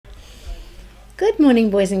Good morning,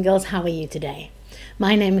 boys and girls. How are you today?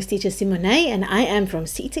 My name is Teacher Simone and I am from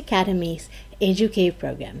Seat Academy's Educare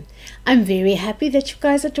program. I'm very happy that you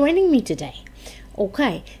guys are joining me today.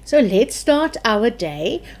 Okay, so let's start our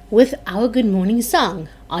day with our good morning song.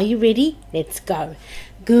 Are you ready? Let's go.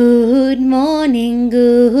 Good morning,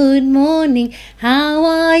 how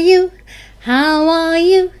are you? How are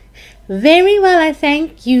you? Very well, I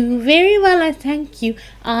thank you. Very well, I thank you.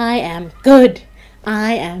 I am good.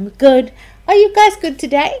 I am good. Are you guys good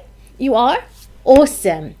today? You are?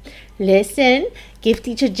 Awesome. Listen, give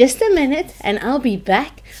teacher just a minute and I'll be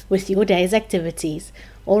back with your day's activities.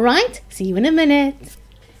 All right? See you in a minute.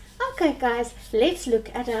 Okay, guys, let's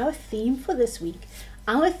look at our theme for this week.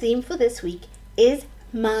 Our theme for this week is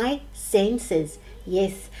my senses.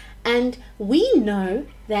 Yes, and we know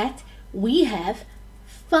that we have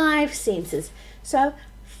 5 senses. So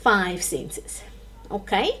 5 senses.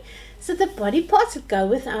 Okay? So the body parts that go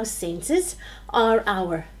with our senses are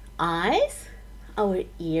our eyes, our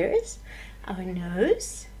ears, our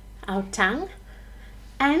nose, our tongue,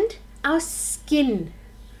 and our skin.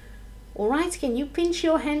 Alright, can you pinch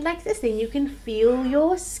your hand like this? Then you can feel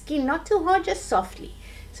your skin. Not too hard, just softly,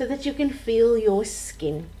 so that you can feel your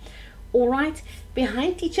skin. Alright,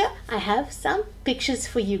 behind teacher, I have some pictures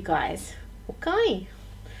for you guys. Okay.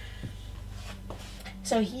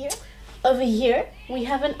 So over here, we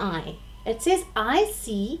have an eye. It says, I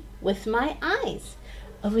see with my eyes.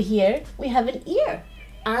 Over here, we have an ear.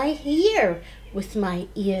 I hear with my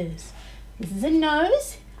ears. This is a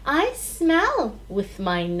nose. I smell with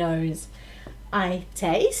my nose. I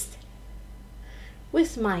taste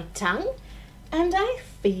with my tongue. And I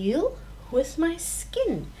feel with my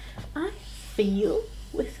skin. I feel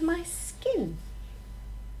with my skin.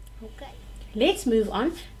 Okay. Let's move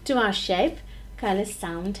on to our shape, color,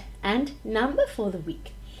 sound, and number for the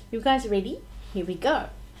week. You guys ready? Here we go.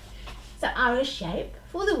 So our shape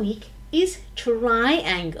for the week is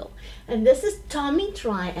triangle. And this is Tommy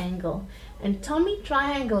Triangle. And Tommy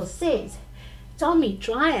Triangle says, Tommy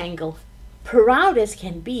Triangle, proud as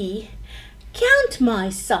can be, count my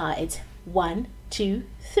sides. 1, 2,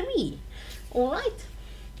 3. All right.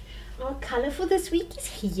 Our color for this week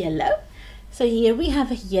is yellow. So here we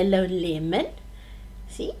have a yellow lemon.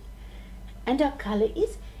 See? And our color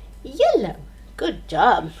is yellow. Good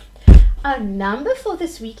job. Our number for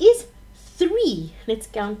this week is 3. Let's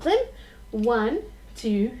count them. 1,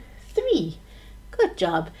 2, 3. Good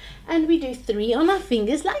job. And we do 3 on our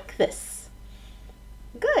fingers like this.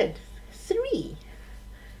 Good. 3.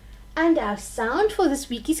 And our sound for this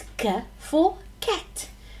week is K for cat.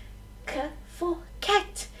 K for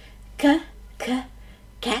cat. K,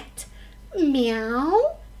 cat.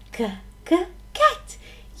 Meow. K, cat.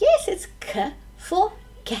 Yes, it's K for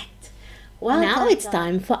cat. Well, now it's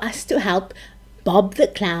time for us to help Bob the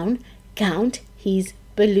Clown count his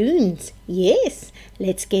balloons. Yes,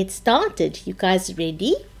 let's get started. You guys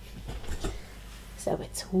ready? So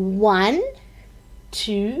it's 1,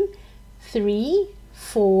 2, 3,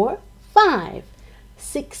 4, 5,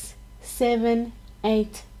 6, 7,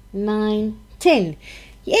 8, 9, 10.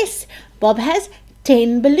 Yes, Bob has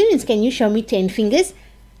 10 balloons. Can you show me 10 fingers?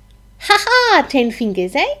 Ha-ha, 10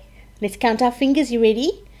 fingers, eh? Let's count our fingers. You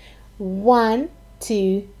ready? 1,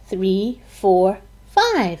 2, 3, 4,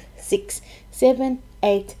 5, 6, 7,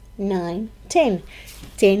 8, 9, 10.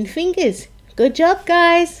 10 fingers. Good job,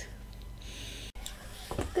 guys.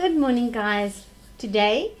 Good morning, guys.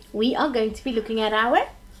 Today, we are going to be looking at our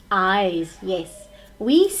eyes. Yes,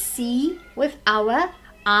 we see with our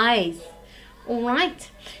eyes. All right.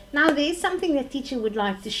 Now, there's something that teacher would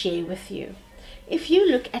like to share with you. If you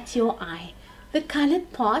look at your eye, the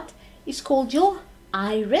colored part is called your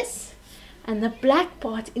iris, and the black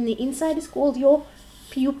part in the inside is called your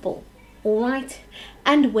pupil. All right.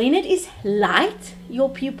 And when it is light, your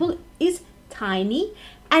pupil is tiny,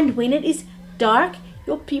 and when it is dark,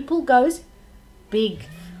 your pupil goes big.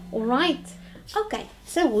 All right. Okay,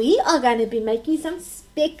 so we are going to be making some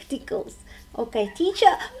spectacles. Okay,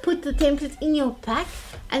 teacher put the template in your pack,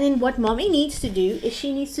 and then what mommy needs to do is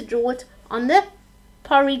she needs to draw it on the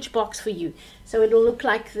porridge box for you, so it will look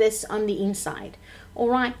like this on the inside. All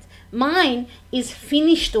right, mine is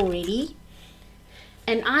finished already,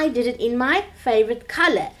 and I did it in my favorite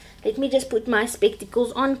color. Let me just put my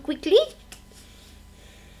spectacles on quickly.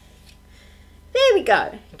 There we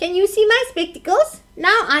go. Can you see my spectacles?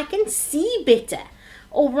 Now I can see better.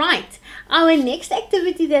 All right, our next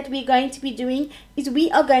activity that we're going to be doing is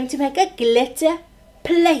we are going to make a glitter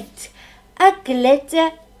plate. A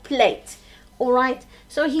glitter plate. All right,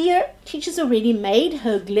 so here teacher's already made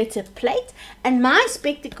her glitter plate, and my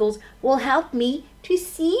spectacles will help me to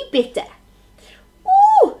see better.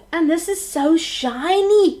 Ooh, And this is so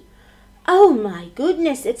shiny. Oh my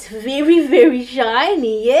goodness, it's very, very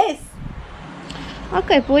shiny, yes.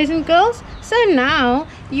 Okay, boys and girls, so now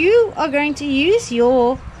you are going to use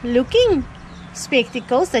your looking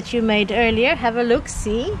spectacles that you made earlier. Have a look,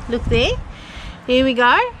 see, look there. Here we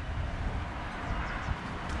go.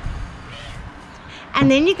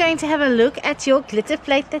 And then you're going to have a look at your glitter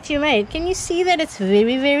plate that you made. Can you see that it's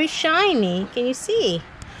very, very shiny? Can you see?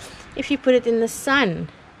 If you put it in the sun,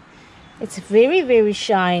 it's very, very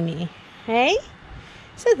shiny. Hey?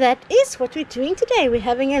 So that is what we're doing today. We're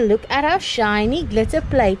having a look at our shiny glitter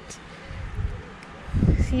plate.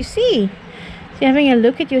 So you see? So you're having a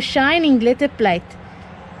look at your shining glitter plate.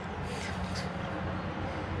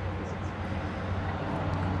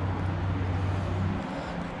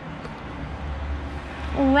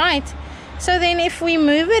 Alright, so then if we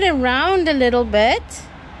move it around a little bit,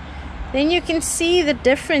 then you can see the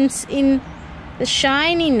difference in the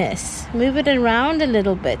shininess. Move it around a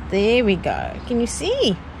little bit. There we go. Can you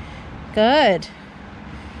see? Good.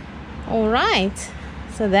 Alright,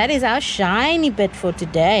 so that is our shiny bit for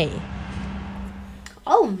today.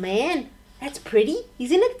 Oh man, that's pretty.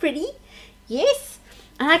 Isn't it pretty? Yes,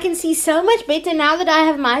 and I can see so much better now that I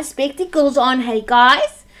have my spectacles on, hey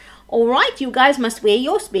guys. Alright, you guys must wear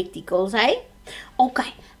your spectacles, eh?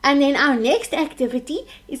 Okay, and then our next activity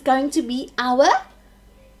is going to be our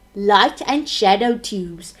light and shadow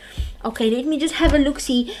tubes. Okay, let me just have a look,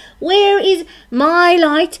 see. Where is my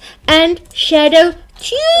light and shadow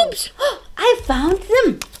tubes? Oh, I found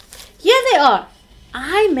them. Here they are.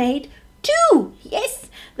 I made two. Yes,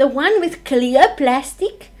 the one with clear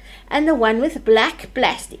plastic and the one with black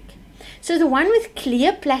plastic. So the one with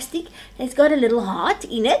clear plastic has got a little heart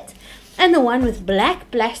in it, and the one with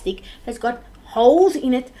black plastic has got holes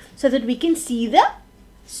in it so that we can see the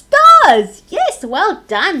stars. Yes, well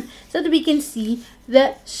done. So that we can see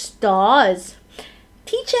the stars.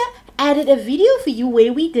 Teacher added a video for you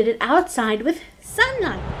where we did it outside with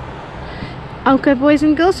sunlight. Okay, boys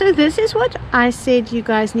and girls, so this is what I said you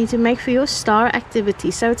guys need to make for your star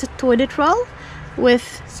activity. So it's a toilet roll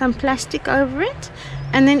with some plastic over it.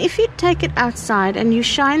 And then if you take it outside and you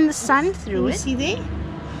shine the sun through it, see there?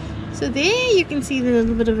 So there you can see the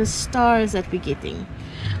little bit of the stars that we're getting.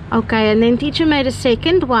 Okay, and then teacher made a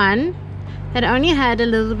second one that only had a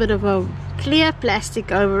little bit of a clear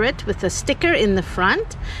plastic over it with a sticker in the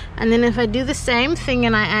front. And then if I do the same thing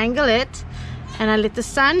and I angle it and I let the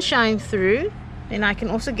sun shine through, then I can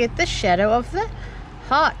also get the shadow of the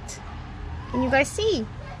heart. Can you guys see?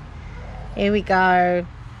 Here we go.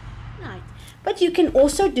 Right. But you can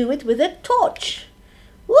also do it with a torch.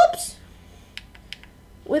 Whoops!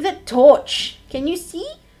 With a torch. Can you see?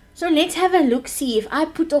 So let's have a look, see if I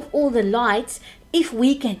put off all the lights, if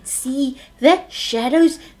we can see the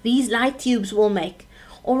shadows these light tubes will make.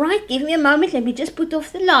 Alright, give me a moment. Let me just put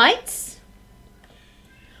off the lights.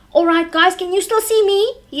 Alright guys, can you still see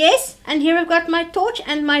me? Yes? And here I've got my torch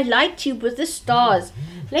and my light tube with the stars.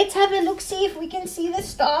 Let's have a look, see if we can see the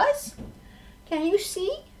stars. Can you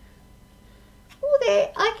see? Oh,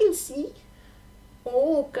 there, I can see.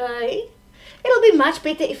 Okay. It'll be much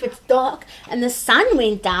better if it's dark and the sun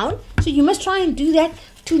went down. So you must try and do that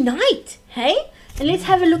tonight, hey? And let's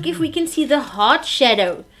have a look if we can see the heart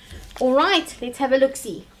shadow. Alright, let's have a look,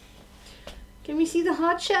 see. Can we see the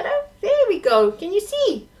heart shadow? There we go. Can you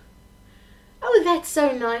see? Oh, that's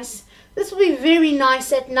so nice. This will be very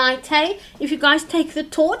nice at night, hey? If you guys take the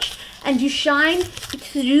torch and you shine it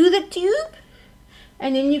through the tube,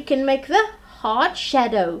 and then you can make the heart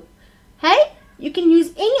shadow. Hey? You can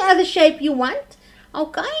use any other shape you want.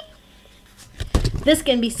 Okay? This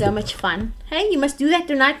can be so much fun. Hey? You must do that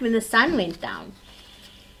tonight when the sun went down.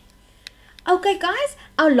 Okay, guys.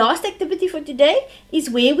 Our last activity for today is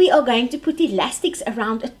where we are going to put elastics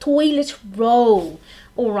around a toilet roll.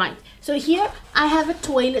 Alright. So here I have a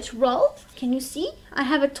toilet roll. Can you see? I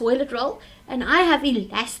have a toilet roll and I have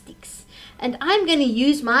elastics. And I'm going to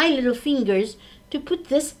use my little fingers to put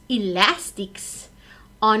this elastics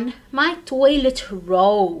on my toilet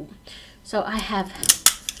roll. So I have,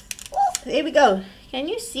 oh, there we go. Can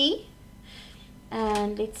you see?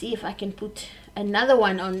 And let's see if I can put another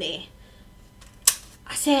one on there.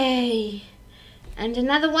 I say, and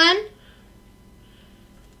another one.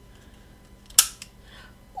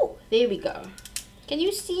 Oh, there we go. Can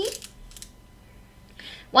you see?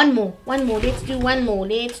 One more. Let's do one more.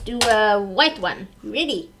 Let's do a white one.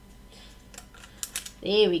 Ready?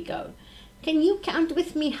 There we go. Can you count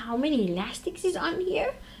with me how many elastics is on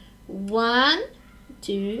here? 1,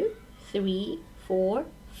 2, 3, 4,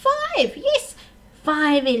 5. Yes,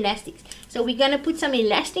 5 elastics. So we're going to put some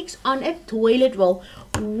elastics on a toilet roll.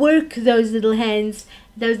 Work those little hands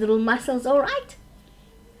those little muscles, all right?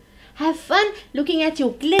 Have fun looking at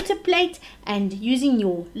your glitter plate and using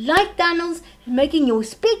your light tunnels, making your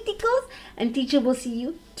spectacles, and teacher will see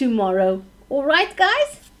you tomorrow. All right,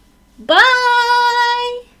 guys?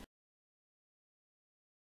 Bye!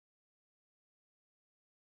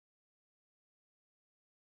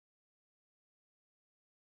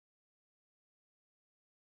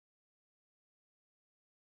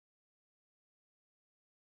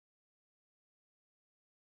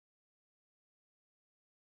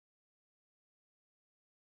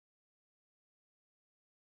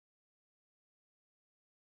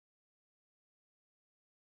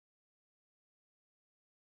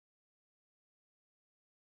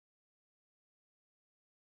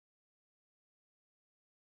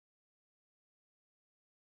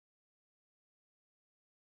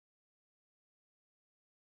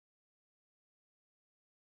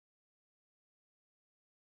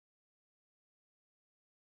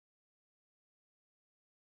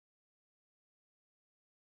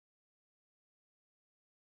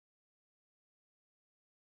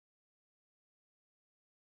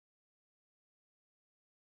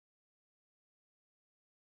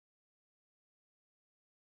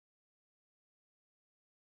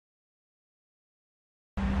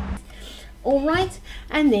 All right,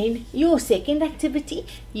 and then your second activity,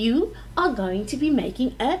 you are going to be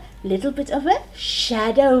making a little bit of a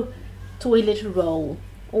shadow toilet roll.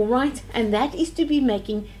 All right, and that is to be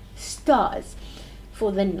making stars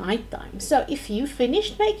for the night time. So if you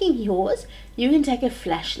finished making yours, you can take a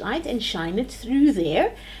flashlight and shine it through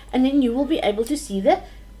there, and then you will be able to see the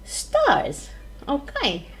stars.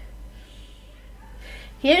 Okay,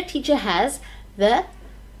 here teacher has the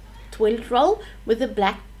toilet roll with the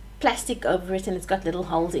black plastic over it, and it's got little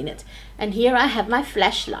holes in it. And here I have my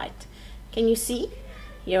flashlight. Can you see?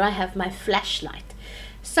 Here I have my flashlight.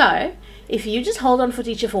 So if you just hold on for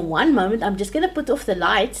teacher for one moment, I'm just going to put off the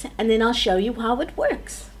lights and then I'll show you how it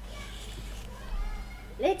works.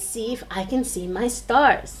 Let's see if I can see my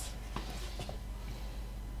stars.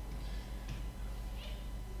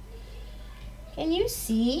 Can you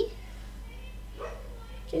see?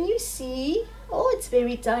 Can you see? Oh, it's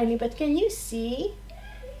very tiny, but can you see?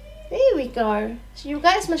 There we go. So you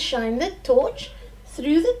guys must shine the torch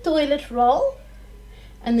through the toilet roll,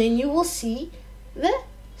 and then you will see the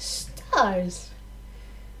stars.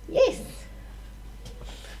 Yes.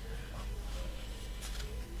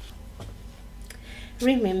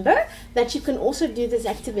 Remember that you can also do this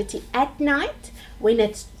activity at night when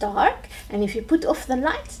it's dark, and if you put off the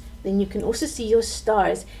lights, then you can also see your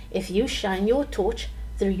stars if you shine your torch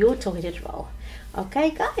through your toilet roll.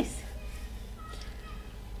 Okay, guys?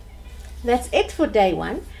 That's it for day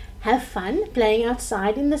one. Have fun playing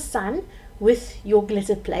outside in the sun with your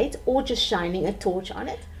glitter plate or just shining a torch on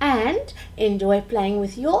it, and enjoy playing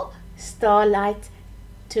with your starlight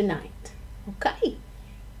tonight. Okay.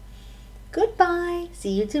 Goodbye.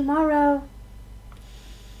 See you tomorrow.